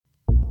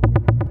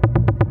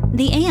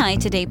The AI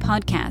Today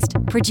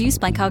podcast, produced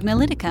by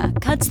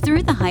Cognilytica, cuts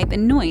through the hype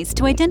and noise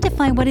to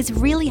identify what is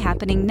really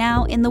happening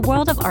now in the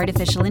world of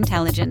artificial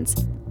intelligence.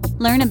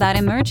 Learn about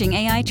emerging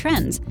AI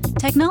trends,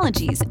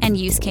 technologies, and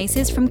use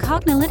cases from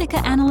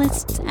Cognilytica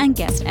analysts and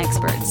guest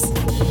experts.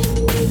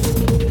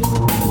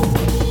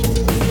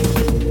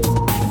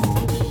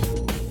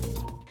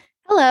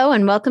 Hello,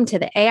 and welcome to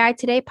the AI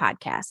Today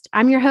podcast.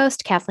 I'm your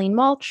host, Kathleen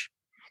Walsh.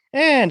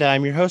 And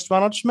I'm your host,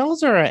 Ronald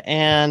Schmelzer.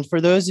 And for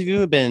those of you who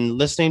have been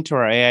listening to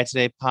our AI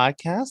Today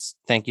podcast,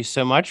 thank you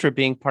so much for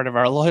being part of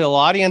our loyal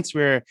audience.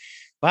 We're,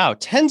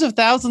 tens of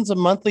thousands of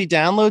monthly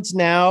downloads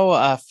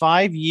now,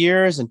 5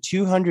 years and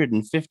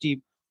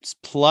 250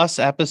 plus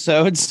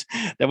episodes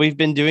that we've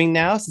been doing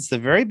now since the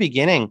very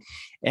beginning.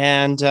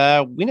 And,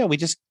 we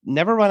just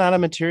never run out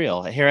of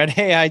material here at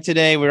AI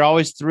Today. We're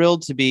always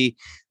thrilled to be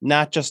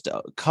not just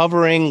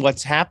covering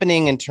what's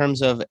happening in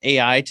terms of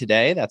AI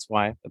today. That's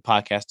why the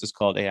podcast is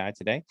called AI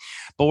Today.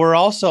 But we're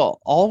also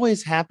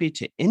always happy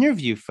to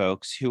interview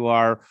folks who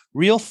are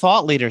real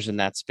thought leaders in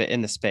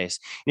the space.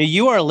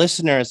 You, our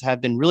listeners, have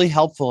been really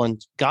helpful in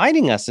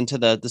guiding us into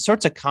the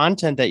sorts of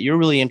content that you're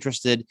really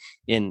interested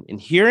in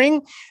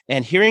hearing,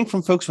 and hearing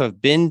from folks who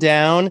have been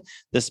down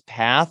this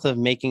path of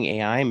making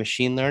AI,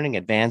 machine learning,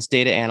 advanced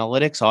data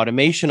analytics,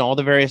 automation, all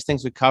the various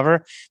things we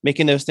cover,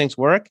 making those things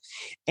work.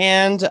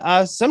 And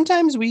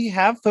sometimes we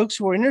have folks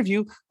who are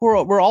interview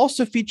who we're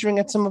also featuring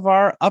at some of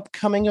our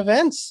upcoming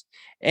events.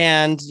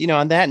 And,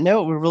 on that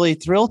note, we're really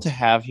thrilled to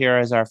have here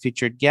as our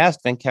featured guest,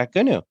 Venkat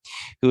Gunu,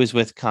 who is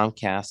with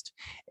Comcast.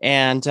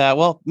 And,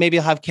 maybe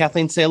I'll have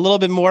Kathleen say a little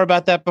bit more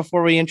about that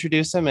before we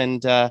introduce him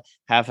and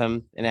have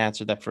him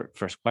answer that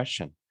first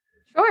question.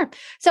 Sure.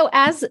 So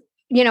as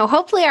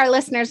hopefully our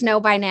listeners know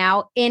by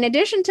now, in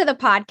addition to the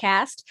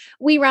podcast,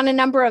 we run a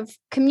number of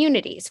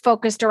communities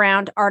focused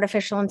around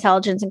artificial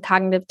intelligence and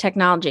cognitive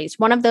technologies.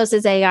 One of those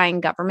is AI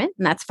in government,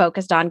 and that's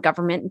focused on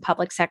government and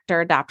public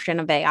sector adoption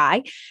of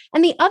AI.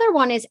 And the other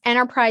one is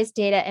enterprise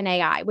data and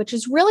AI, which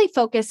is really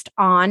focused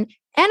on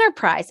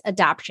enterprise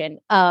adoption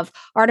of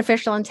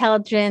artificial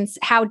intelligence,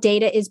 how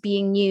data is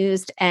being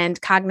used, and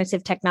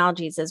cognitive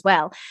technologies as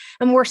well.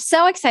 And we're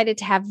so excited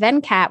to have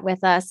Venkat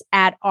with us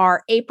at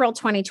our April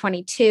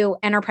 2022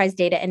 Enterprise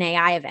Data and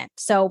AI event.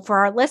 So for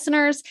our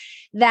listeners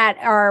that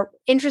are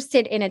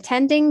interested in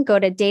attending, go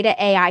to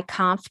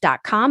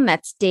dataaiconf.com.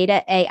 That's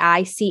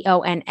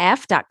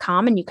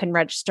dataaiconf.com, and you can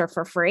register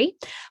for free.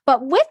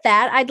 But with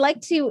that, I'd like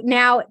to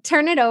now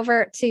turn it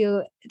over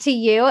to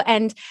you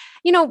and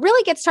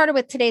really get started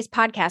with today's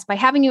podcast by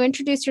having you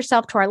introduce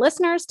yourself to our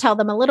listeners, tell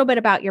them a little bit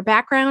about your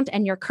background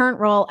and your current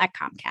role at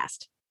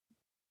Comcast.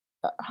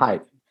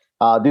 Hi,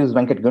 this is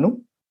Venkat Gunu.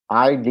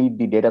 I lead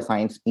the data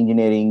science,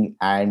 engineering,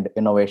 and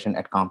innovation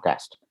at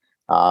Comcast.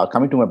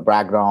 Coming to my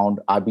background,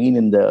 I've been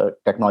in the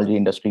technology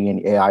industry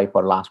and AI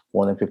for the last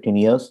more than 15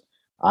 years.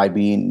 I've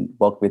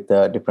worked with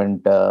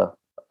different,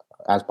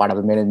 as part of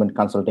the management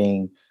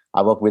consulting.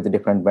 I work with the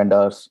different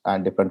vendors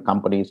and different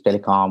companies,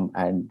 telecom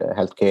and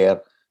healthcare,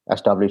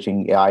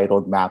 establishing AI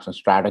roadmaps and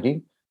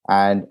strategy.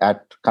 And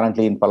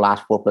currently, in the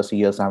last 4+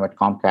 years, I'm at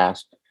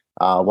Comcast,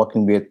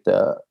 working with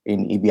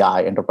in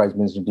EBI, Enterprise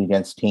Business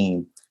Intelligence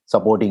team,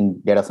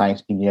 supporting data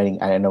science, engineering,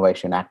 and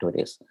innovation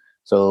activities.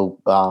 So,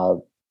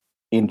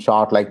 in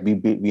short, we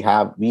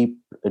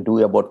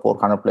do about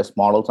 400+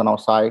 models on our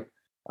site.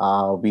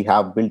 We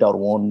have built our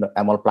own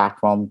ML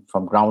platform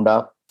from ground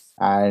up,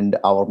 and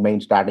our main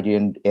strategy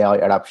in AI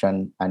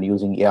adoption and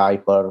using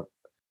AI for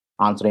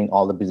answering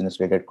all the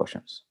business-related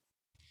questions.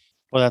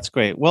 Well, that's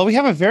great. Well, we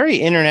have a very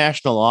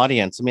international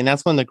audience. I mean,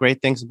 that's one of the great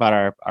things about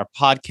our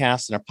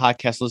podcast and our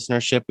podcast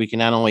listenership. We can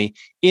not only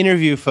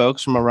interview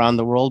folks from around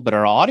the world, but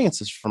our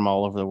audience is from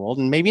all over the world.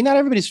 And maybe not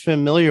everybody's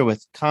familiar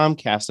with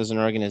Comcast as an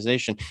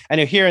organization. I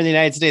know here in the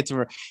United States,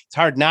 it's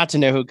hard not to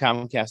know who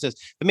Comcast is.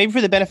 But maybe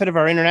for the benefit of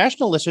our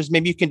international listeners,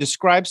 maybe you can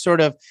describe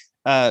sort of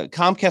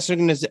Comcast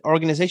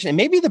organization and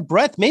maybe the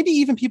breadth. Maybe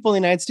even people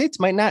in the United States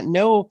might not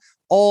know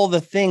all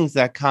the things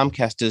that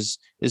Comcast is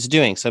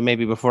doing. So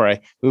maybe before I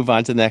move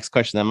on to the next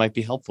question, that might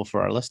be helpful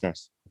for our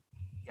listeners.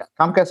 Yeah,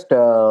 Comcast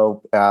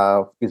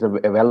is a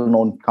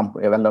well-known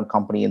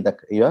company in the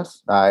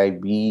US.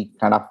 We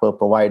kind of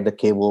provide the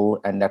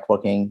cable and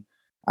networking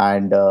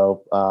and a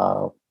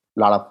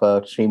lot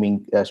of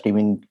streaming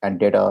and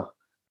data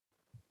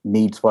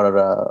needs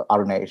for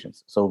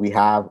organizations. So we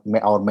have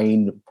our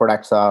main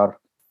products are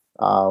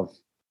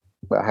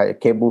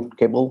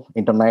cable,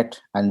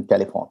 internet, and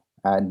telephone,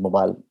 and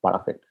mobile part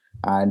of it.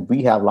 And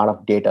we have a lot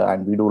of data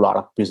and we do a lot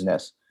of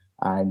business,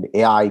 and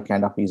AI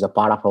kind of is a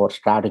part of our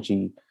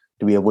strategy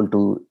to be able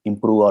to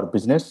improve our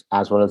business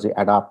as well as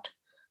adopt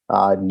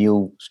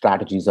new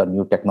strategies or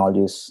new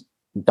technologies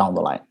down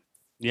the line.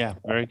 Yeah,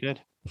 very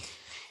good.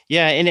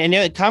 Yeah,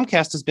 and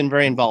Comcast has been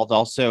very involved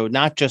also,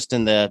 not just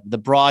in the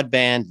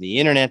broadband, the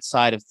internet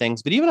side of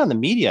things, but even on the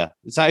media.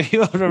 So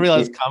you have to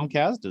realize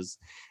Comcast has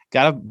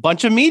got a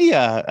bunch of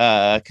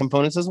media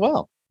components as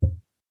well.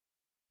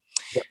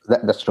 Yeah,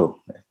 that's true.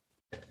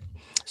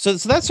 So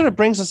that sort of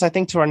brings us, I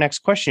think, to our next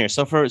question here.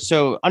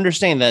 So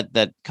understand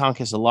that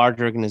Comcast is a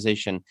large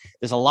organization.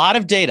 There's a lot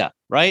of data,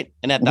 right?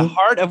 And at the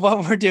heart of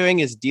what we're doing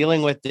is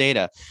dealing with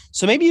data.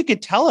 So maybe you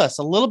could tell us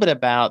a little bit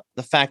about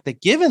the fact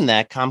that given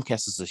that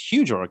Comcast is a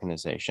huge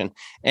organization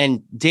and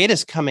data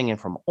is coming in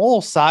from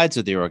all sides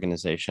of the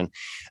organization,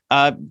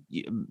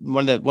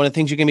 one of the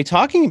things you're going to be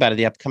talking about at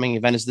the upcoming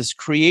event is this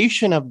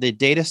creation of the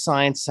Data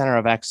Science Center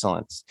of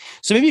Excellence.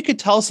 So maybe you could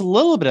tell us a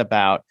little bit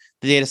about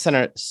the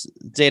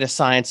Data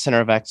Science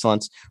Center of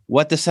Excellence,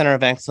 what the Center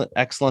of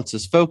Excellence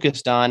is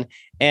focused on,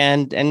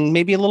 and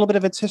maybe a little bit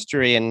of its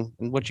history and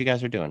what you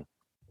guys are doing.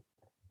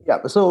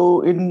 Yeah, so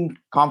in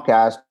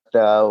Comcast,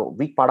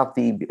 we part of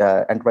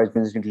the enterprise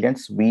business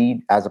intelligence.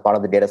 We, as a part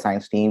of the data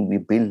science team, we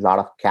build a lot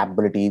of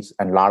capabilities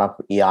and a lot of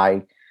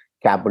AI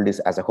capabilities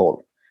as a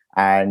whole.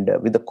 And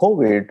with the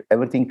COVID,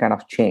 everything kind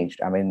of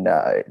changed. I mean,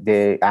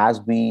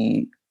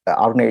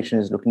 organization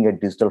is looking at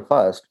digital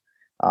first.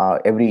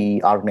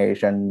 Every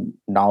organization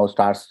now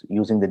starts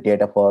using the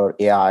data for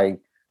AI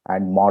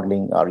and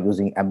modeling or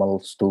using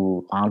MLs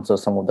to answer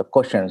some of the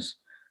questions.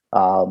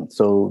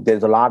 So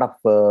there's a lot of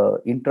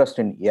interest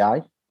in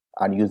AI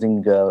and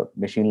using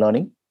machine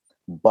learning.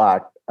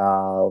 But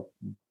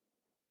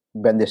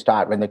when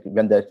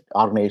the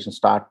organization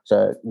starts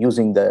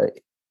using the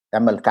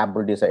ML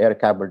capabilities, AI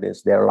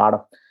capabilities, there are a lot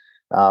of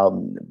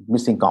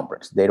missing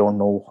components. They don't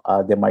know,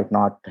 they might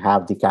not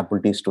have the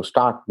capabilities to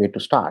start, where to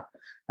start.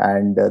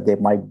 And they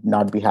might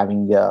not be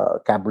having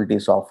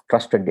capabilities of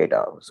trusted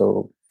data.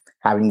 So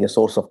having a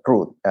source of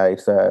truth,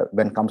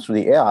 when it comes to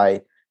the AI,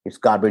 it's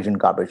garbage in,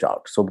 garbage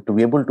out. So to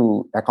be able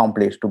to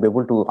accomplish, to be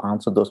able to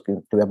answer those,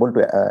 to be able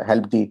to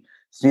help the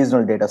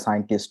seasonal data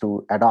scientists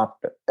to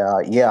adopt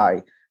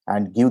AI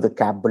and give the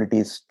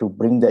capabilities to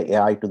bring the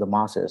AI to the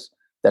masses,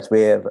 that's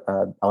where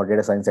our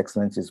data science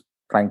excellence is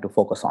trying to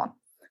focus on.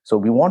 So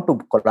we want to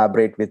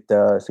collaborate with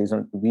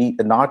seasonal.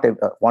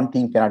 One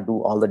team cannot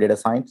do all the data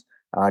science.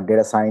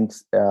 Data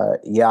science,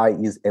 AI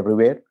is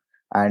everywhere.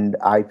 And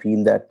I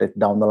feel that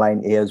down the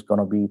line, AI is going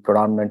to be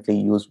predominantly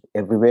used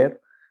everywhere.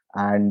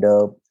 And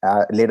all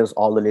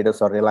the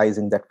leaders are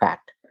realizing that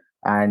fact.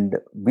 And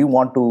we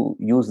want to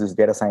use this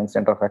Data Science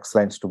Center of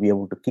Excellence to be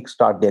able to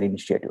kickstart their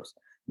initiatives,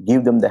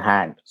 give them the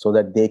hand so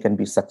that they can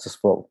be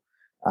successful.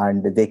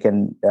 And they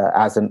can,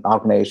 as an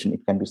organization,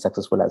 it can be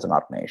successful as an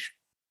organization.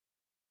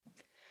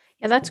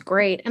 Yeah, that's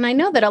great. And I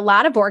know that a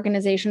lot of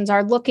organizations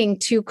are looking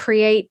to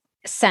create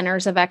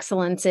centers of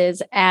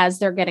excellences as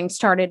they're getting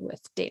started with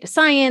data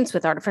science,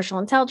 with artificial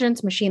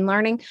intelligence, machine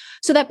learning,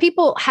 so that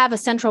people have a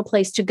central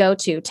place to go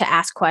to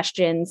ask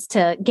questions,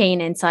 to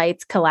gain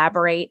insights,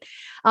 collaborate.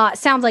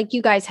 Sounds like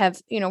you guys have,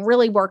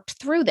 really worked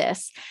through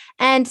this.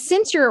 And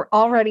since you're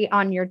already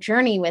on your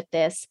journey with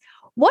this,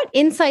 what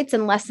insights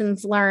and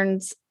lessons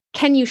learned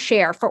can you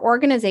share for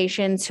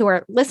organizations who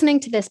are listening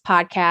to this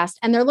podcast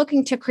and they're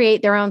looking to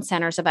create their own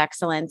centers of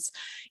excellence?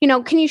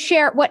 Can you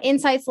share what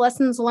insights,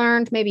 lessons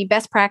learned, maybe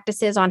best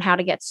practices on how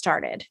to get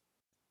started?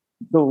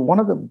 So one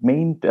of the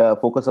main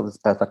focus of the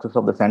success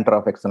of the Center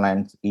of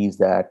Excellence is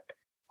that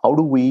how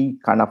do we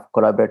kind of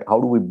collaborate? How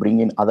do we bring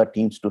in other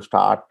teams to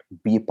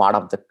be part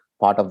of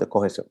the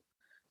cohesive?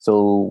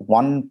 So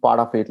one part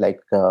of it,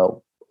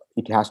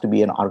 it has to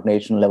be an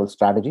organization level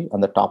strategy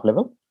on the top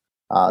level.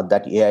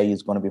 That AI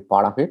is going to be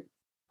part of it.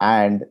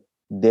 And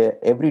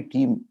every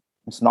team,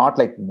 it's not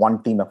like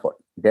one team effort.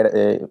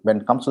 When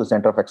it comes to the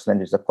Center of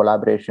Excellence, it's a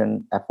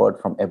collaboration effort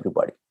from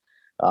everybody.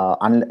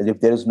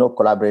 If there is no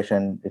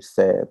collaboration, it's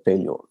a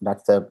failure.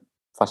 That's the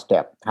first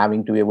step.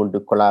 Having to be able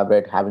to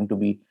collaborate, having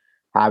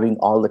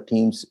all the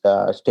teams,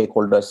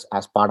 stakeholders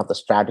as part of the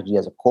strategy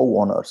as a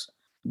co-owners,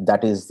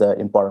 that is the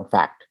important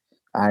fact.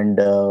 And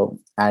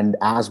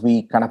as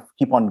we kind of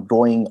keep on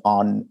growing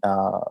on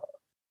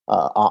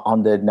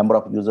the number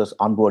of users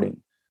onboarding,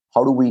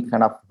 how do we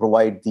kind of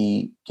provide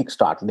the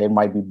kickstart? There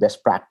might be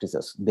best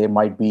practices. There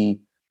might be,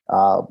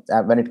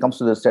 when it comes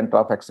to the Center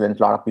of Excellence,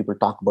 a lot of people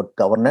talk about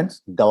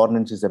governance.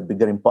 Governance is a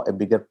bigger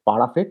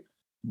part of it,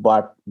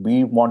 but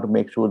we want to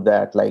make sure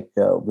that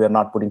we're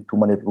not putting too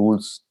many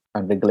rules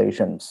and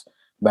regulations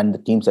when the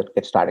teams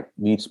get started.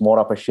 It's more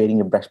of a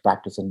sharing of best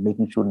practice and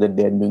making sure that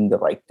they're doing the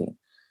right thing.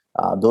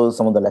 Those are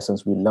some of the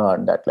lessons we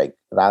learned, that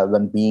rather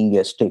than being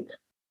a stick,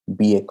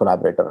 be a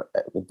collaborator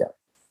with them.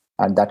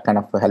 And that kind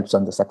of helps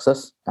on the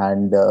success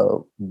and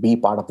be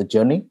part of the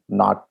journey,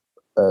 not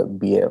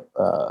be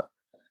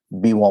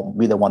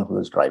the one who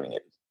is driving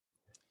it.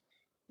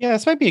 Yeah,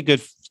 this might be a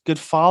good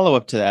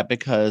follow-up to that,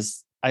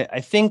 because I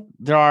think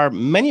there are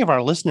many of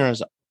our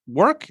listeners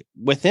work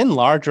within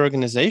large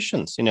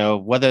organizations,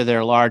 whether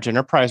they're large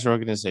enterprise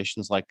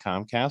organizations like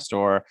Comcast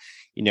or,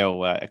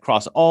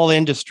 across all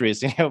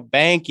industries,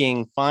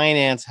 banking,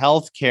 finance,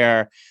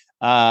 healthcare,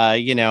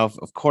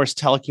 of course,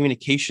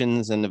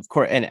 telecommunications, and of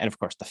course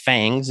the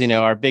FANGs,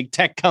 our big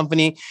tech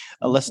company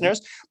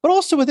listeners, but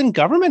also within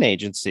government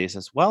agencies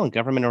as well, and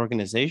government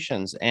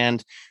organizations.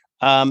 And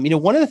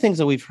One of the things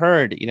that we've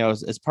heard,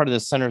 as part of the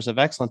centers of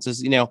excellence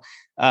is,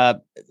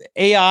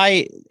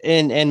 AI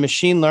and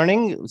machine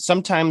learning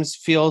sometimes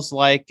feels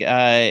like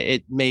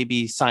it may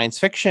be science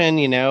fiction.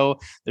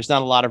 There's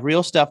not a lot of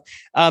real stuff.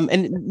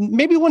 And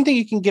maybe one thing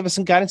you can give us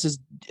some guidance is,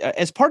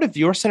 as part of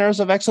your centers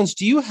of excellence,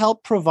 do you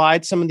help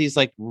provide some of these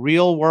like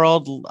real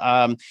world,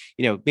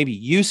 maybe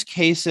use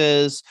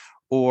cases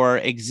or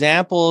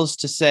examples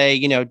to say,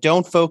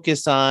 don't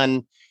focus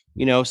on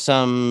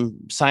some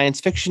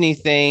science fiction-y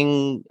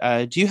thing?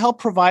 Do you help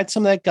provide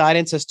some of that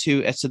guidance as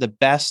to the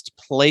best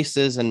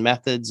places and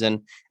methods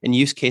and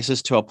use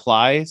cases to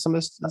apply some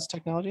of this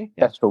technology?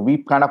 Yeah. That's true.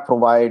 We kind of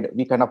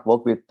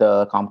work with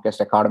Comcast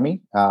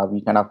Academy.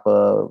 We kind of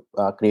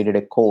created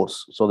a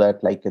course so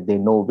that like they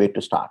know where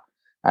to start.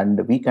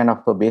 And we kind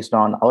of, based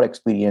on our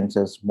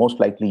experiences, most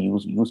likely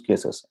use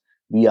cases.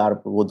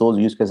 Those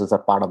use cases are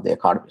part of the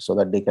academy so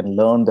that they can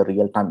learn the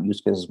real-time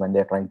use cases when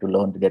they're trying to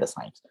learn the data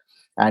science.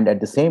 And at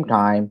the same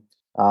time,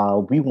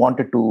 we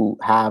wanted to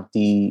have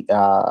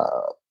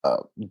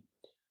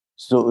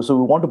so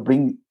we want to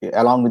bring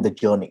along with the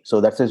journey.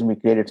 So that's why we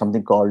created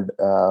something called,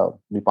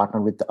 we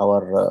partnered with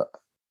our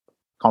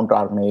counter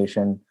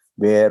organization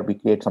where we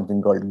create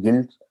something called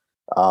guilds,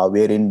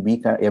 wherein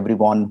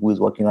everyone who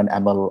is working on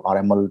ML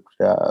or ML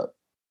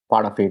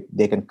part of it,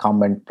 they can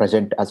come and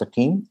present as a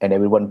team, and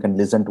everyone can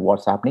listen to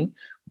what's happening,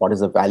 what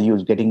is the value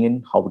is getting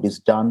in, how it is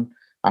done.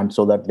 And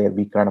so that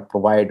we kind of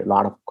provide a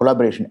lot of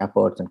collaboration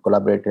efforts and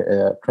collaborate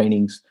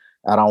trainings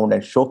around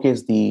and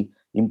showcase the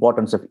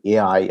importance of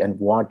AI and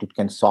what it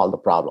can solve the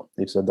problem.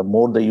 It's the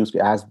more the use,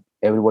 as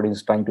everybody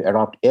is trying to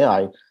adopt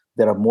AI,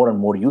 there are more and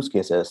more use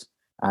cases.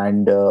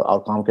 And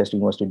our Comcast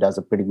University does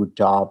a pretty good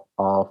job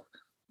of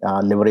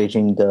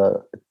leveraging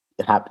the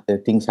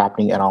things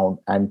happening around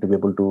and to be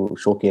able to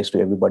showcase to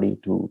everybody,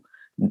 to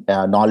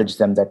knowledge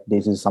them that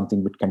this is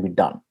something which can be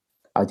done.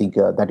 I think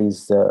that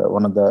is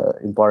one of the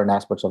important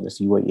aspects of the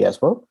COE as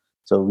well.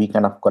 So we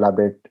kind of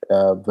collaborate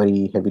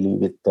very heavily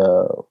with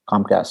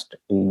Comcast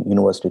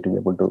University to be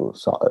able to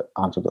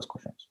answer those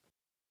questions.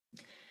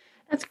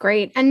 That's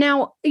great. And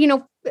now,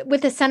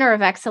 with the Center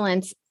of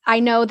Excellence, I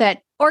know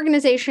that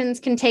organizations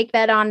can take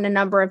that on in a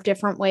number of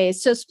different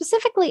ways. So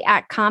specifically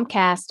at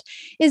Comcast,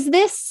 is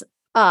this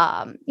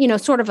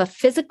sort of a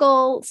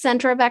physical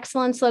center of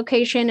excellence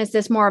location? Is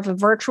this more of a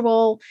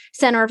virtual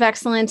center of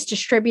excellence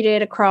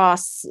distributed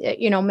across,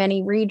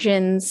 many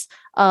regions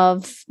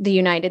of the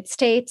United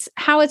States?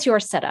 How is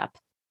your setup?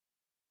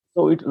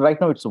 So right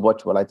now it's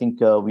virtual. I think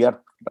we are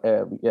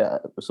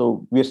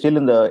still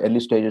in the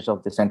early stages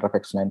of the center of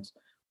excellence.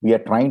 We are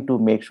trying to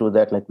make sure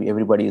that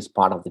everybody is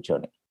part of the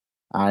journey,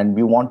 and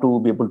we want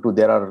to be able to.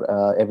 There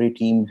are every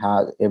team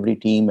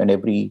and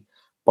every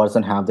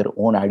person have their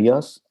own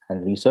ideas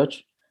and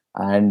research,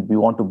 and we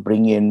want to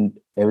bring in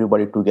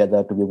everybody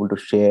together to be able to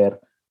share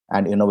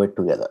and innovate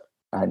together.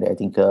 And I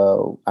think,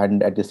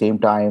 and at the same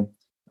time,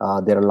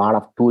 there are a lot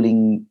of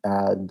tooling.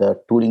 The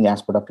tooling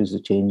aspect of it is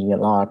changing a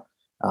lot.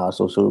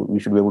 So we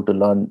should be able to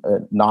learn.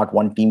 Not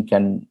one team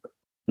can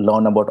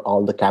learn about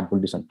all the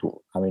capabilities and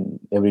tools. I mean,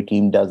 every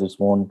team does its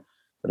own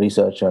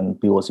research and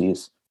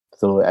POCs.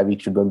 So we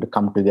should be able to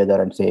come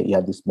together and say,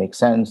 yeah, this makes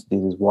sense.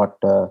 This is what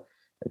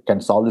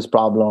can solve this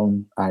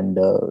problem, and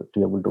to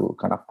be able to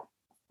kind of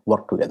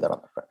work together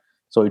on that.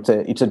 So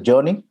it's a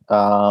journey.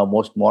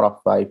 More of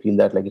I feel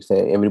that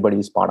everybody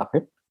is part of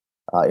it.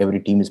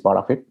 Every team is part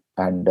of it,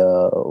 and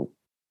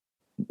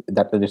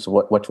that is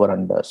what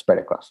we're spread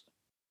across.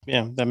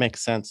 Yeah, that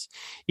makes sense.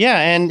 Yeah,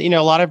 and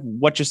a lot of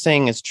what you're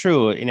saying is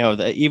true.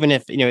 Even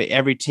if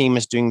every team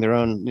is doing their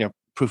own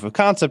proof of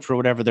concept for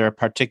whatever their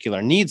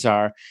particular needs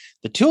are,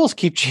 the tools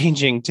keep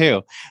changing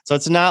too. So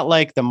it's not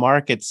like the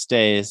market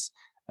stays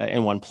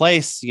in one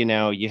place. You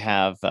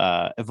have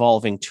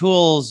evolving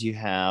tools. You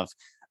have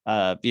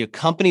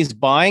companies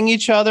buying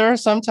each other.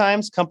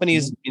 Sometimes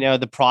companies,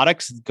 the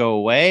products go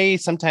away.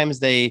 Sometimes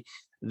they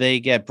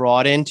get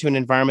brought into an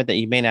environment that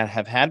you may not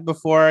have had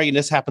before.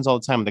 This happens all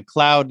the time with the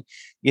cloud.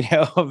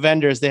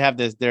 Vendors, they have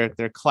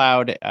their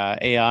cloud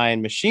AI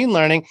and machine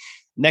learning.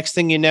 Next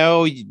thing you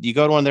know, you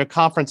go to one of their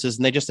conferences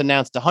and they just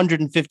announced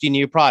 150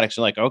 new products.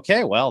 You're like,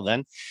 okay, well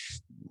then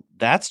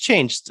that's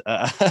changed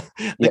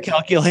the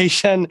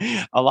calculation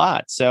a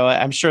lot. So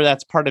I'm sure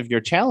that's part of your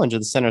challenge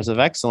of the centers of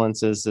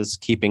excellence is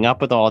keeping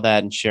up with all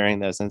that and sharing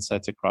those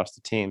insights across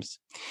the teams.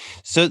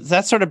 So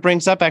that sort of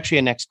brings up actually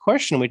a next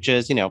question, which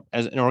is,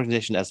 as an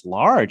organization as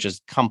large,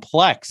 as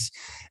complex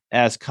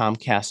as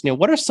Comcast,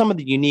 what are some of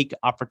the unique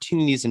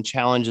opportunities and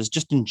challenges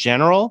just in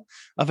general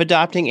of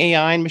adopting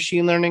AI and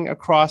machine learning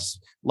across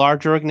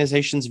large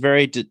organizations,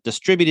 very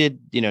distributed,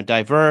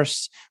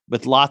 diverse,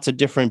 with lots of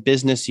different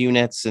business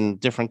units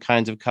and different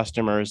kinds of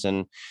customers,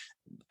 and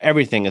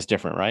everything is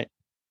different, right?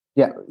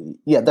 Yeah,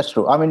 that's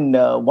true. I mean,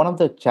 one of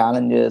the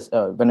challenges,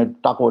 when I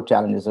talk about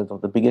challenges,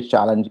 the biggest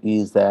challenge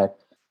is that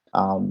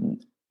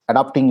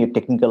adopting a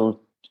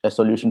technical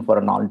solution for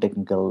a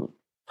non-technical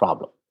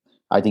problem.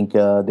 I think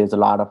there's a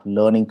lot of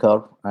learning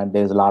curve and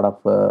there's a lot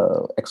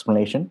of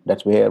explanation.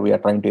 That's where we are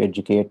trying to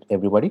educate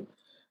everybody.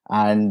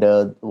 And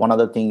one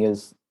other thing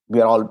is we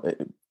are all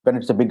when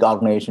it's a big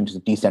organization, it's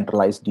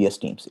decentralized DS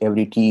teams.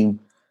 Every team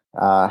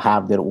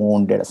have their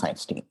own data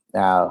science team.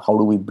 How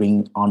do we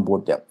bring on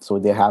board them? So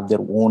they have their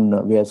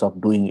own ways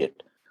of doing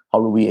it. How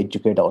do we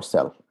educate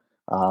ourselves?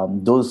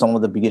 Those are some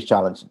of the biggest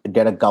challenges.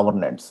 Data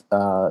governance.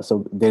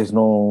 So there's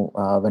no,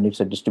 when it's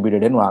a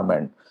distributed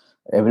environment,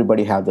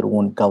 everybody have their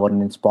own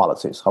governance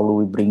policies. How do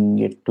we bring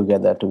it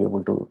together to be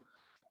able to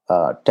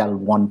tell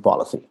one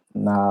policy?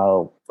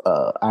 Now,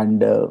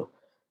 and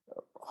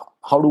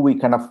how do we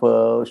kind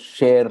of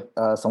share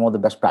some of the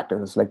best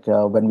practices? Like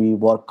when we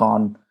work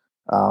on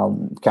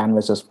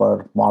canvases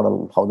for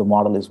model, how the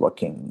model is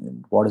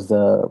working, what is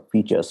the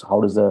features,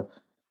 how do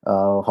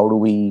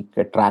we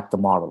track the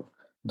model?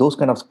 Those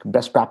kind of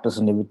best practices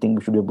and everything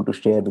we should be able to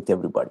share with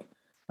everybody.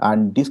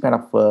 And these kind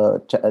of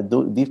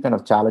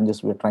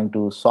challenges we're trying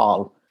to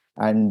solve,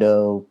 and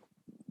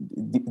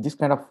this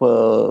kind of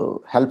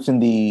helps in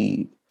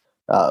the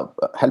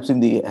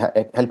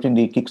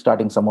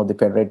kickstarting some of the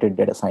federated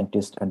data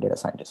scientists and data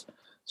scientists.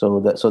 So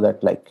that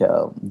like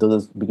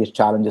those are the biggest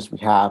challenges we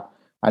have,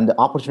 and the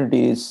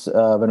opportunities.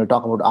 When we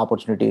talk about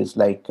opportunities,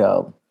 like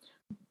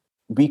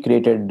we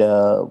created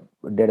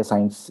Data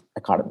Science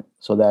Academy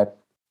so that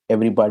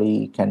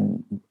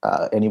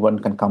anyone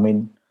can come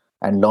in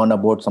and learn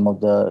about some of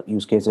the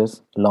use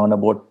cases, learn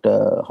about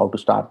how to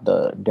start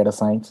the data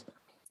science,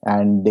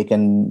 and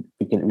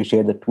we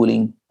share the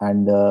tooling,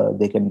 and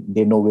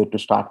they know where to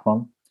start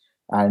from,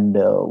 and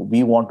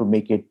we want to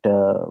make it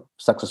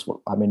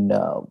successful. I mean,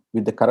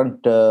 with the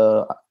current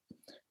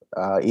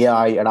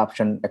AI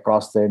adoption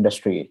across the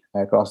industry,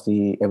 across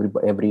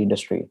every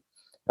industry,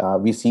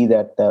 we see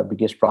that the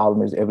biggest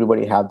problem is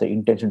everybody have the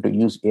intention to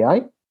use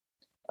AI,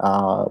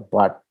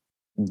 but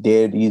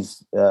there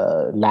is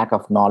lack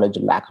of knowledge,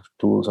 lack of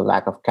tools, or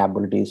lack of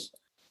capabilities,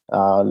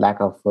 lack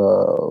of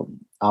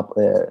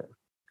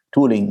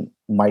tooling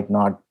might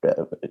not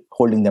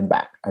holding them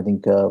back. I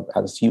think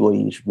as a COE,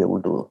 you should be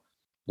able to.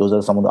 Those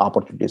are some of the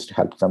opportunities to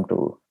help them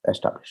to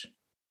establish.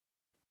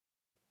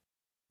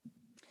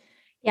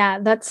 Yeah,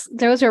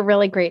 those are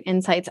really great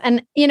insights.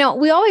 And,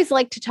 we always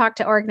like to talk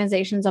to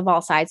organizations of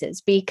all sizes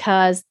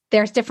because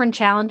there's different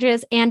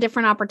challenges and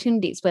different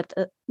opportunities with,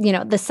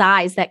 the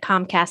size that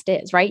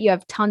Comcast is, right? You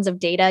have tons of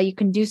data. You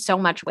can do so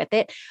much with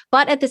it.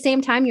 But at the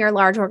same time, you're a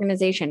large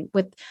organization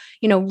with,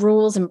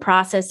 rules and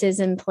processes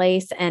in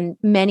place and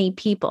many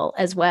people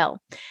as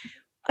well.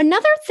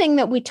 Another thing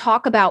that we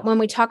talk about when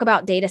we talk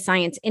about data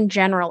science in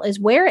general is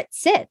where it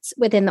sits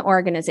within the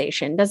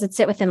organization. Does it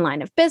sit within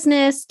line of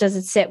business? Does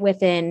it sit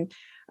within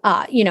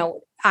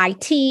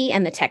IT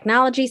and the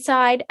technology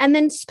side? And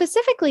then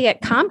specifically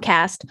at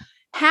Comcast,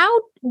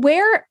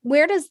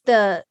 where does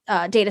the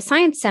Data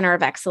Science Center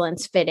of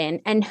Excellence fit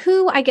in? And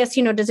who, I guess,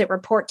 does it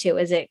report to?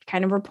 Is it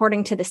kind of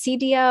reporting to the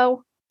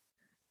CDO?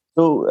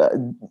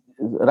 So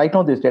right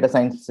now, this Data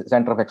Science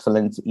Center of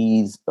Excellence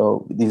is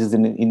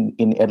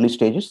in early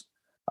stages.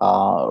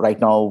 Right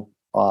now,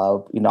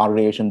 in our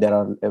organization,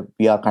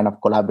 we are kind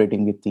of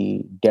collaborating with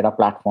the data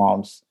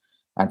platforms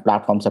and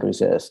platform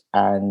services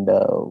and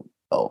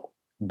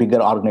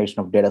bigger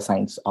organization of data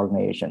science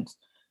organizations.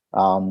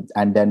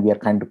 And then we are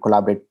trying to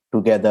collaborate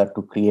together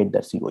to create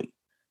the COE.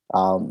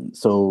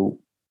 So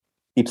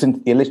it's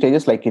in early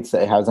stages, like it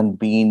hasn't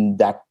been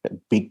that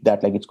big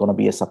that like it's going to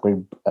be a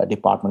separate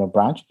department or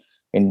branch.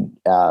 And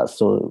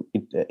so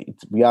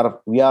we are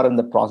in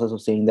the process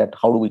of saying that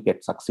how do we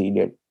get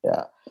succeeded?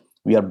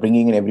 We are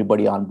bringing in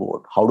everybody on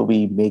board. How do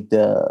we make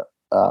the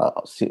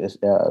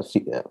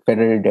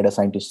federated data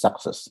scientist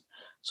success?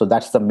 So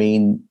that's the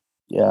main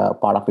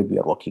part of it we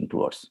are working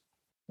towards.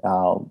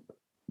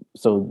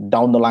 So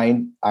down the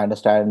line, I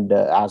understand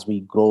as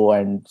we grow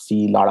and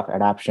see a lot of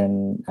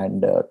adoption,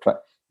 and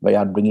we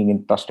are bringing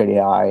in trusted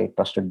AI,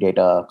 trusted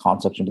data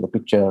concepts into the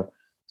picture.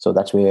 So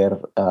that's where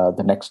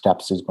the next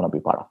steps is going to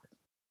be part of it.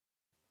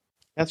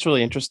 That's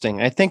really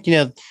interesting. I think,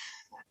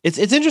 it's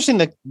interesting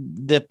that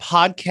the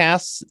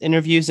podcast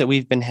interviews that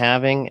we've been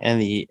having and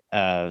the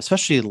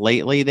especially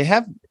lately, they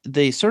have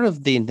the sort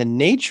of the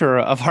nature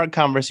of our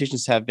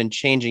conversations have been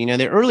changing.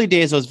 The early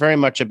days was very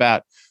much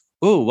about,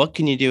 what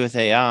can you do with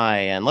AI?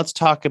 And let's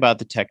talk about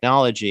the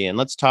technology, and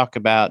let's talk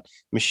about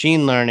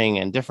machine learning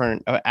and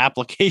different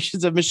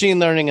applications of machine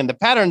learning and the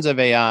patterns of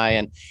AI.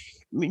 And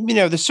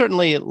there's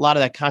certainly a lot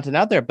of that content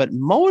out there, but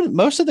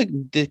most of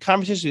the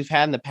conversations we've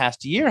had in the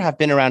past year have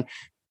been around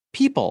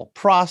people,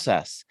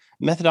 process,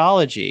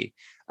 methodology,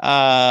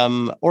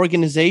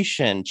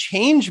 organization,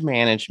 change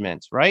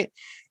management, right?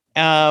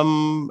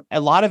 A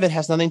lot of it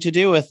has nothing to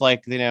do with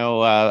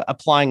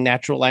applying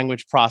natural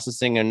language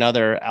processing,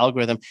 another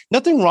algorithm.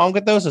 Nothing wrong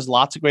with those. There's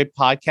lots of great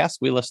podcasts.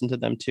 We listen to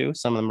them too.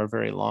 Some of them are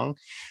very long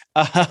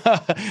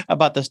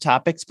about those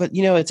topics. But,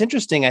 it's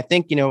interesting. I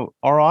think,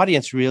 our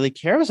audience really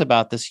cares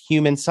about this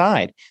human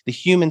side, the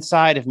human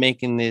side of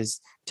making these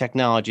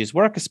technologies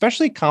work,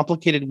 especially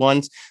complicated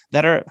ones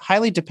that are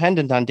highly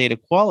dependent on data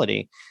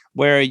quality,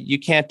 where you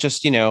can't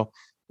just,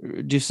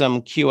 do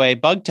some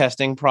QA bug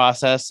testing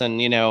process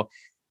and,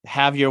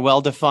 have your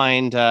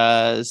well-defined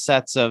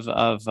sets of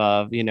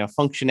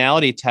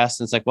functionality tests.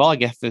 And it's like, well, I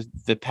guess if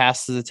it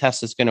passes the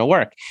test, it's going to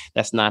work.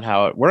 That's not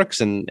how it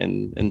works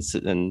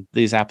in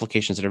these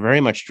applications that are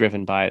very much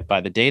driven by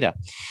the data.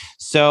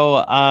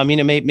 So,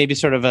 maybe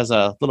sort of as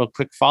a little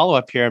quick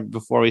follow-up here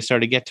before we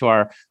start to get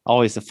to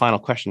always the final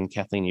question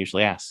Kathleen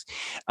usually asks.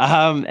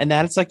 And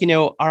that it's like,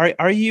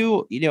 are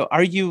you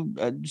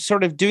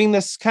sort of doing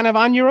this kind of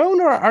on your own,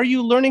 or are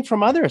you learning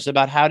from others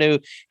about how to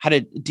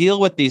deal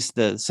with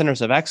the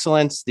centers of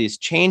excellence, these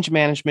change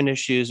management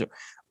issues,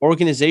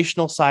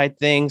 organizational side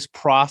things,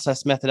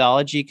 process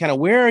methodology? Kind of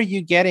where are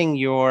you getting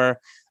your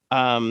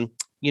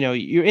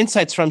your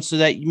insights from, so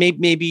that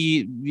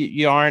maybe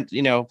you aren't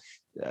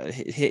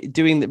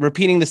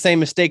repeating the same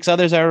mistakes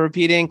others are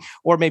repeating,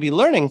 or maybe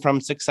learning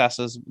from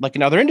successes like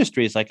in other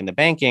industries, like in the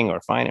banking or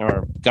finance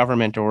or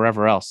government or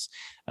wherever else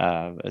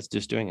is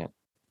just doing it?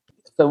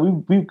 So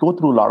we go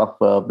through a lot of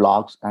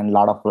blogs and a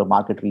lot of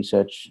market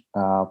research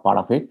part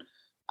of it.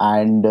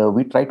 And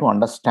we try to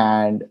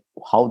understand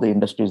how the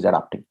industry is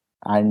adapting.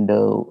 And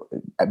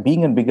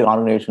being a bigger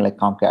organization like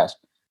Comcast,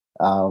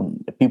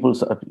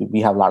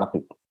 we have a lot of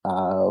people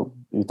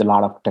with a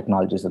lot of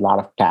technologies, a lot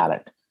of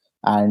talent.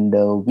 And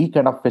we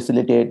kind of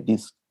facilitate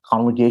these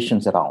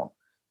conversations around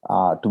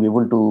to be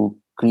able to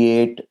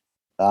create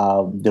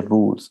the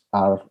rules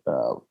or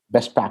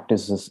best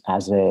practices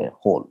as a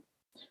whole.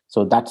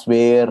 So that's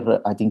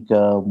where I think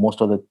most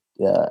of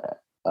the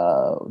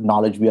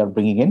knowledge we are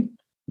bringing in,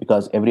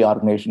 because every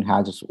organization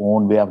has its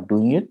own way of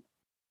doing it,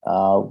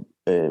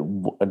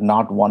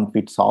 not one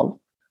fits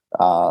all.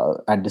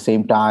 At the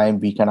same time,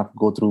 we kind of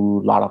go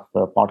through a lot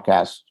of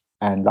podcasts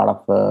and a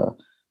lot of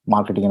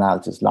marketing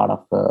analysis, a lot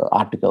of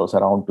articles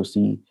around to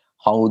see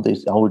how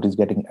it is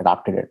getting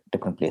adapted at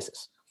different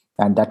places.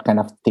 And that kind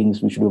of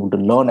things we should be able to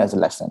learn as a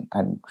lesson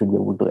and should be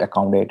able to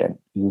accommodate and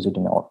use it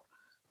in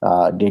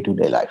our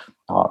day-to-day life,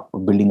 or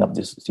building up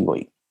this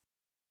COE.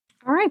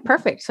 All right,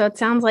 perfect. So it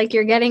sounds like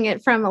you're getting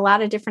it from a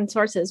lot of different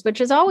sources,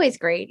 which is always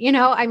great.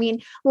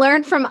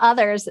 Learn from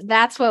others.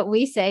 That's what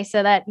we say,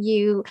 so that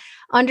you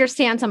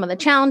understand some of the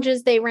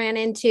challenges they ran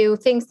into,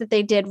 things that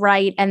they did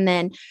right, and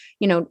then,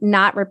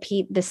 not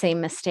repeat the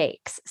same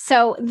mistakes.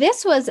 So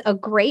this was a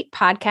great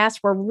podcast.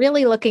 We're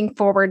really looking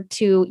forward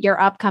to your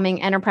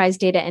upcoming Enterprise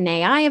Data and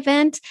AI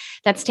event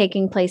that's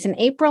taking place in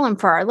April. And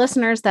for our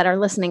listeners that are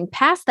listening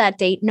past that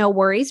date, no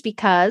worries,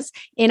 because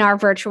in our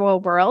virtual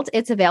world,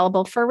 it's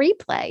available for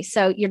replay.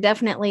 So you're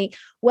definitely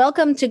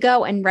welcome to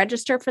go and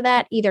register for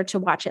that, either to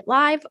watch it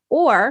live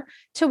or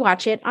to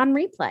watch it on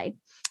replay.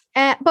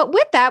 But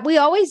with that, we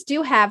always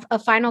do have a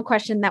final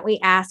question that we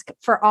ask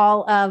for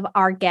all of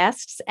our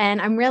guests.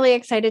 And I'm really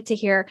excited to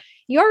hear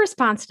your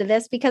response to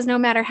this, because no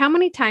matter how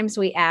many times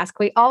we ask,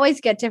 we always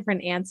get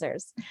different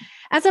answers.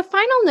 As a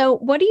final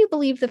note, what do you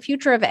believe the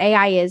future of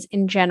AI is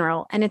in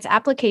general and its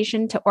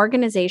application to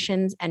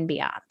organizations and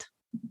beyond?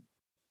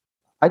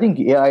 I think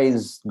AI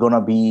is going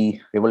to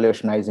be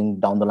revolutionizing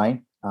down the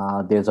line.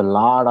 There's a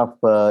lot of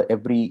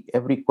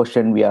every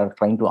question we are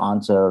trying to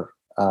answer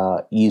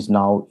is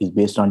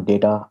based on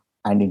data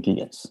and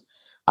intelligence.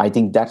 I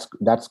think that's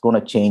going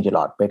to change a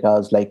lot,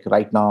 because like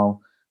right now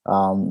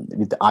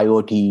with the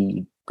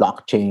IoT,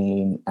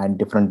 blockchain, and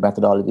different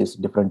methodologies,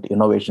 different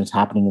innovations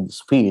happening in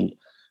this field,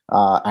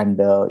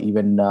 and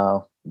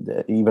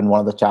even one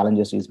of the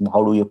challenges is,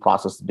 how do you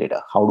process the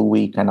data? How do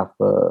we kind of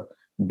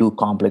do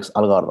complex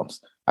algorithms?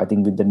 I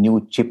think with the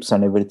new chips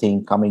and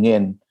everything coming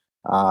in,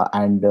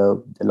 and a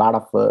lot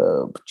of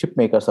chip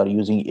makers are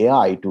using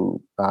AI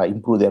to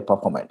improve their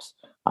performance.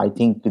 I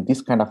think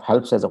this kind of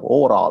helps as an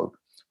overall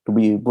to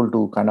be able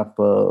to kind of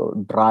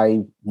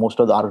drive most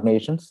of the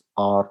organizations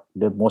or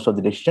most of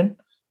the decision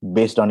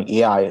based on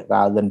AI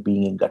rather than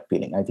being a gut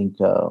feeling. I think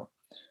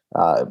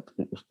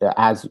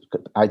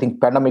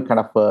pandemic kind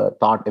of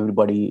taught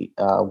everybody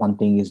one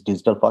thing is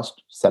digital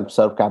first,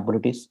 self-serve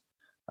capabilities,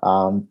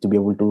 to be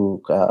able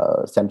to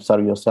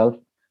self-serve yourself,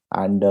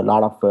 and a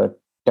lot of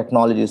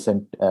technologies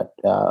and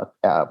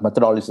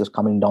methodologies is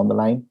coming down the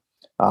line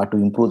to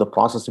improve the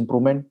process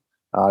improvement,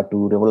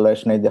 to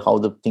revolutionize how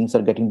the things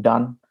are getting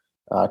done.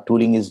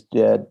 Tooling is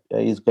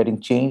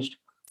getting changed,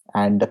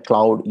 and the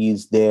cloud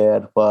is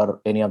there for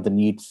any of the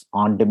needs,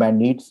 on-demand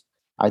needs.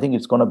 I think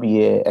it's going to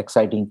be an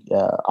exciting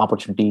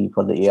opportunity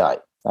for the AI.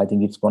 I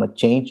think it's going to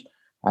change,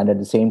 and at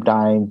the same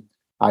time,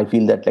 I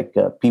feel that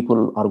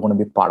people are going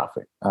to be part of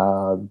it.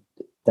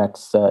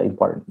 That's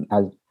important.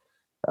 As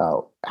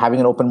having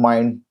an open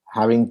mind,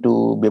 having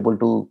to be able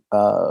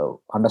to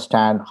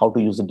understand how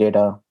to use the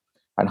data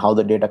and how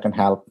the data can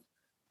help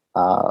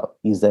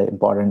is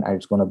important, and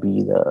it's going to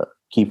be the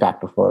key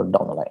factor for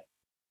down the line.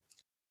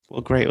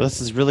 Well, great. Well, this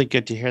is really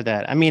good to hear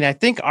that. I mean, I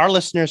think our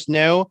listeners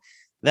know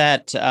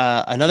that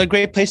another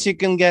great place you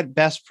can get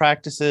best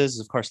practices is,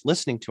 of course,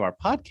 listening to our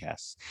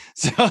podcasts.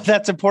 So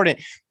that's important.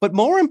 But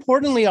more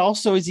importantly,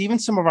 also, is even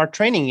some of our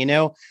training.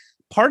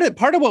 Part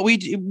of what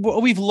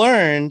we've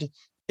learned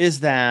is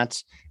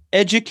that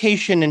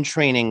education and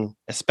training,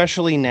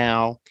 especially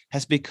now,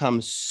 has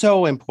become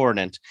so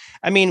important.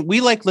 I mean, we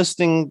like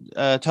listening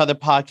to other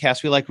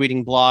podcasts. We like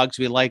reading blogs.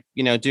 We like,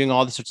 doing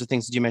all the sorts of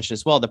things that you mentioned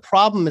as well. The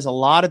problem is a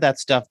lot of that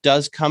stuff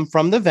does come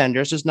from the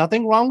vendors. There's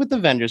nothing wrong with the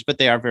vendors, but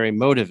they are very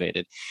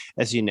motivated,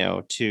 as you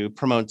know, to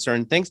promote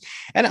certain things.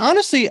 And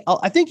honestly,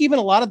 I think even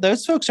a lot of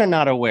those folks are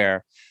not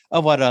aware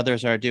of what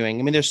others are doing.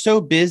 I mean, they're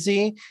so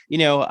busy. We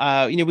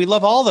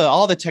love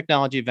all the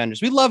technology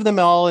vendors. We love them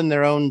all in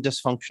their own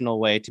dysfunctional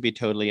way, to be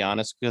totally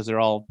honest, because they're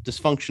all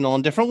dysfunctional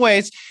in different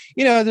ways.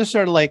 They're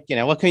sort of like,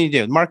 what can you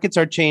do? Markets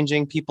are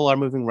changing. People are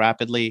moving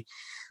rapidly.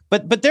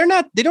 But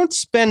they don't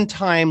spend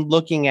time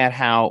looking at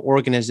how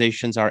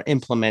organizations are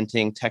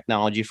implementing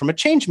technology from a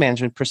change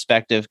management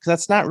perspective, because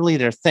that's not really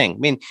their thing. I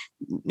mean,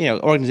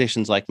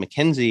 organizations like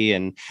McKinsey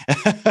and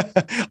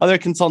other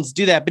consultants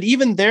do that, but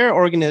even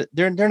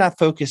they're not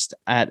focused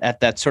at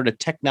that sort of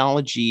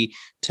technology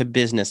to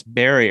business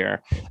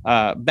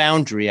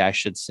boundary, I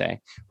should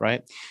say,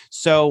 right?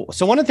 So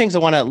one of the things I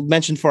want to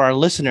mention for our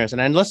listeners,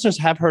 and listeners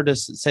have heard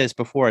us say this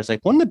before, is like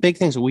one of the big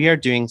things we are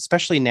doing,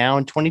 especially now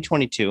in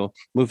 2022,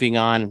 moving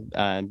on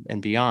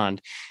and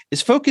beyond,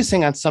 is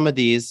focusing on some of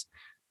these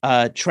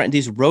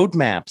these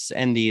roadmaps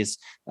and these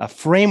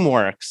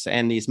frameworks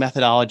and these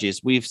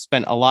methodologies. We've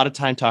spent a lot of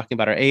time talking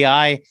about our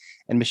AI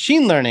and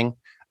machine learning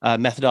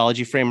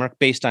methodology framework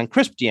based on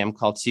CRISP-DM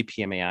called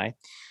CPM-AI.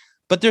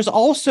 But there's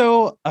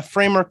also a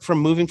framework for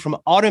moving from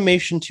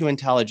automation to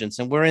intelligence.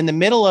 And we're in the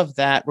middle of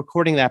that,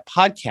 recording that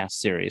podcast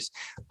series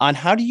on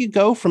how do you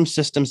go from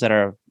systems that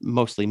are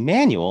mostly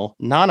manual,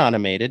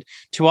 non-automated,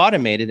 to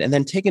automated, and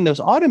then taking those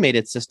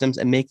automated systems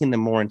and making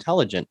them more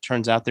intelligent.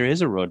 Turns out there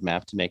is a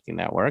roadmap to making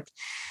that work.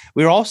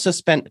 We also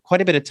spent quite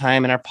a bit of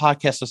time, and our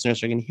podcast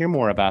listeners are going to hear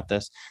more about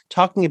this,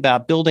 talking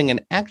about building an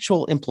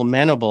actual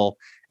implementable,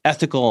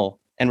 ethical,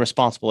 and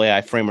responsible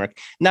AI framework,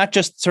 not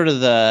just sort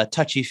of the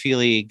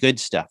touchy-feely good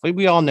stuff.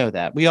 We all know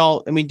that. We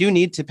do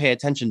need to pay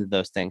attention to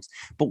those things.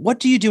 But what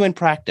do you do in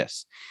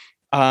practice?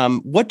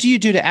 What do you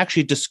do to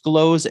actually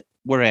disclose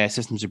where AI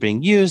systems are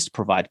being used,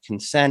 provide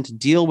consent,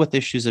 deal with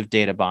issues of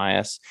data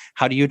bias?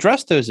 How do you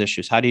address those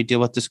issues? How do you deal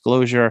with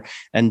disclosure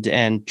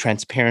and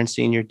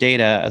transparency in your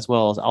data, as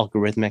well as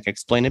algorithmic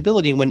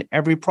explainability, when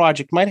every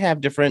project might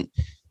have different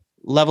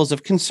levels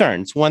of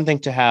concerns? One thing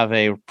to have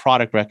a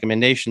product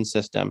recommendation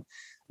system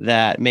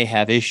that may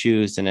have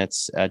issues in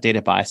its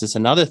data bias. It's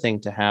another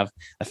thing to have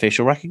a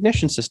facial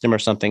recognition system or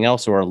something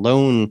else, or a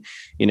loan,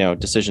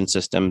 decision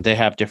system. They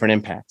have different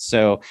impacts.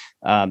 So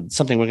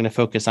something we're going to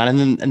focus on.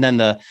 And then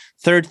the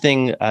third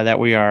thing that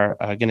we are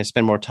going to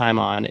spend more time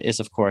on is,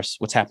 of course,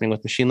 what's happening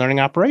with machine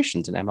learning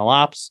operations and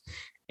MLOps,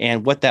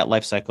 and what that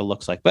life cycle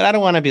looks like. But I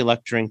don't want to be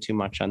lecturing too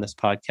much on this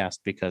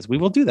podcast, because we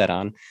will do that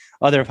on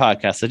other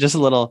podcasts. So just a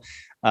little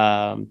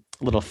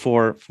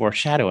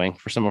foreshadowing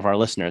for some of our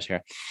listeners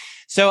here.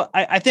 So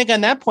I think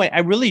on that point,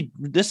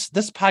 this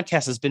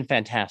podcast has been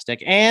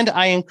fantastic. And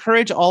I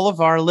encourage all of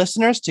our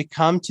listeners to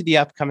come to the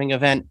upcoming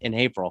event in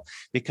April,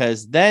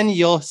 because then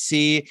you'll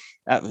see,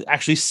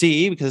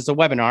 because it's a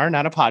webinar,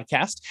 not a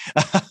podcast,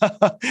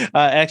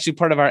 actually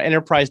part of our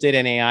Enterprise Data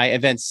and AI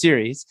event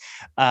series.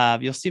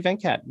 You'll see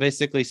Venkat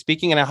basically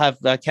speaking, and I'll have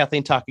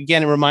Kathleen talk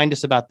again and remind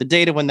us about the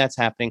data when that's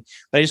happening.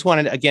 But I just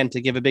wanted, again,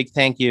 to give a big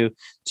thank you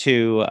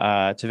to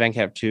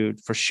Venkat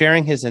for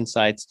sharing his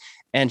insights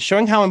and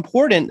showing how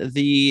important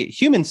the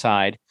human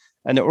side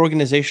and the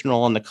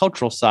organizational and the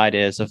cultural side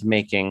is of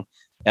making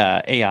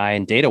AI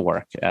and data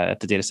work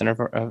at the Data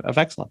Center of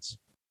Excellence.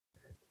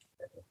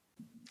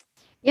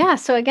 Yeah.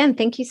 So again,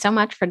 thank you so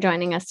much for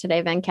joining us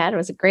today, Venkat. It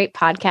was a great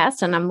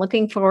podcast, and I'm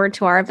looking forward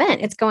to our event.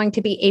 It's going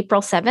to be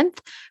April 7th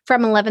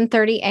from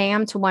 11:30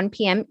 a.m. to 1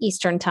 p.m.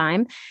 Eastern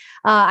Time.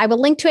 I will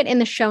link to it in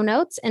the show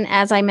notes. And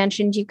as I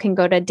mentioned, you can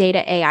go to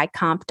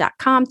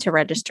dataaicomp.com to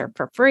register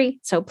for free.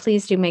 So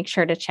please do make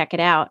sure to check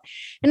it out.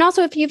 And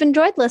also, if you've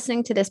enjoyed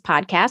listening to this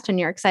podcast and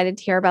you're excited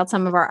to hear about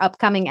some of our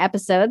upcoming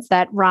episodes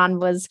that Ron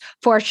was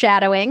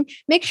foreshadowing,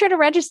 make sure to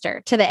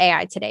register to the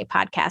AI Today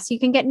podcast so you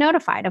can get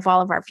notified of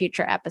all of our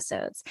future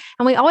episodes.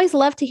 And we always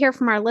love to hear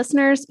from our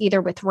listeners,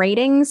 either with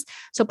ratings.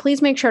 So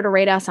please make sure to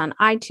rate us on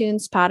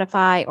iTunes,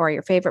 Spotify, or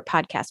your favorite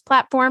podcast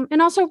platform,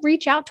 and also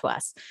reach out to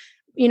us.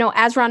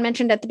 As Ron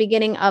mentioned at the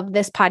beginning of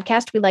this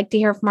podcast, we like to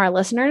hear from our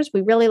listeners.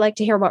 We really like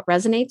to hear what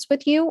resonates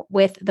with you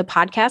with the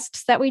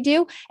podcasts that we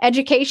do.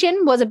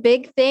 Education was a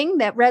big thing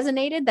that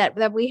resonated,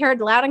 that we heard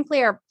loud and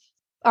clear.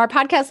 Our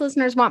podcast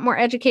listeners want more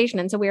education.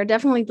 And so we are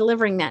definitely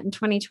delivering that in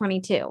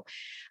 2022.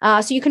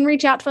 So you can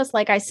reach out to us,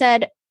 like I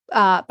said,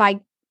 by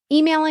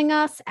emailing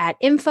us at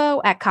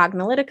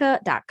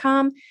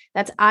info@cognilytica.com.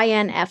 That's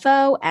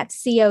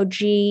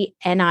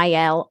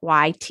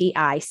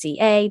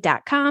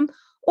info@cognilytica.com.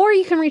 Or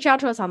you can reach out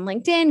to us on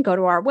LinkedIn, go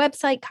to our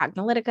website,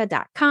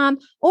 cognilytica.com,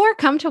 or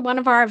come to one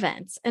of our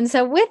events. And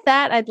so with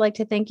that, I'd like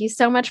to thank you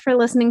so much for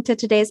listening to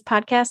today's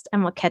podcast,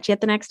 and we'll catch you at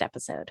the next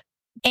episode.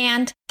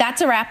 And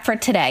that's a wrap for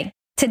today.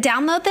 To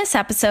download this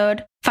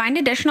episode, find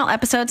additional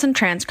episodes and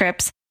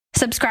transcripts,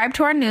 subscribe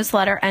to our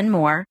newsletter, and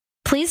more,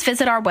 please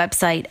visit our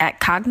website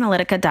at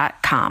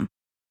cognilytica.com.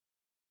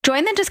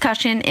 Join the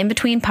discussion in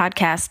between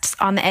podcasts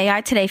on the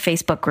AI Today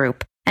Facebook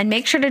group, and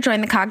make sure to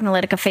join the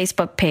Cognilytica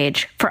Facebook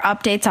page for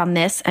updates on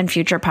this and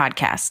future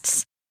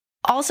podcasts.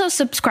 Also,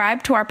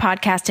 subscribe to our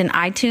podcast in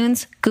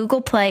iTunes, Google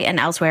Play, and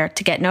elsewhere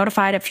to get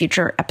notified of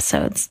future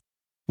episodes.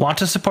 Want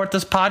to support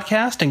this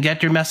podcast and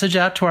get your message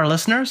out to our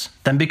listeners?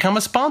 Then become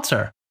a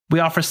sponsor. We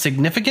offer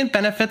significant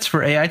benefits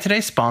for AI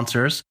Today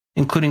sponsors,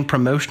 including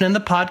promotion in the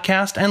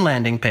podcast and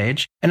landing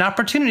page, and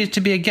opportunities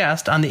to be a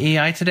guest on the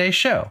AI Today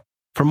show.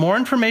 For more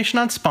information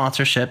on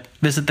sponsorship,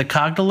 visit the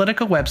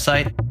Cognilytica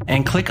website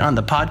and click on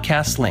the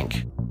podcast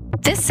link.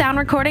 This sound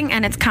recording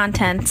and its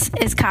contents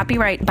is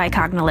copyright by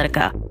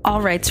Cognilytica,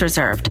 all rights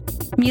reserved.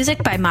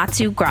 Music by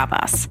Matsu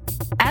Gravas.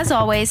 As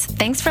always,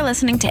 thanks for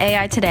listening to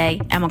AI Today,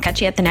 and we'll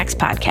catch you at the next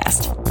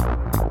podcast.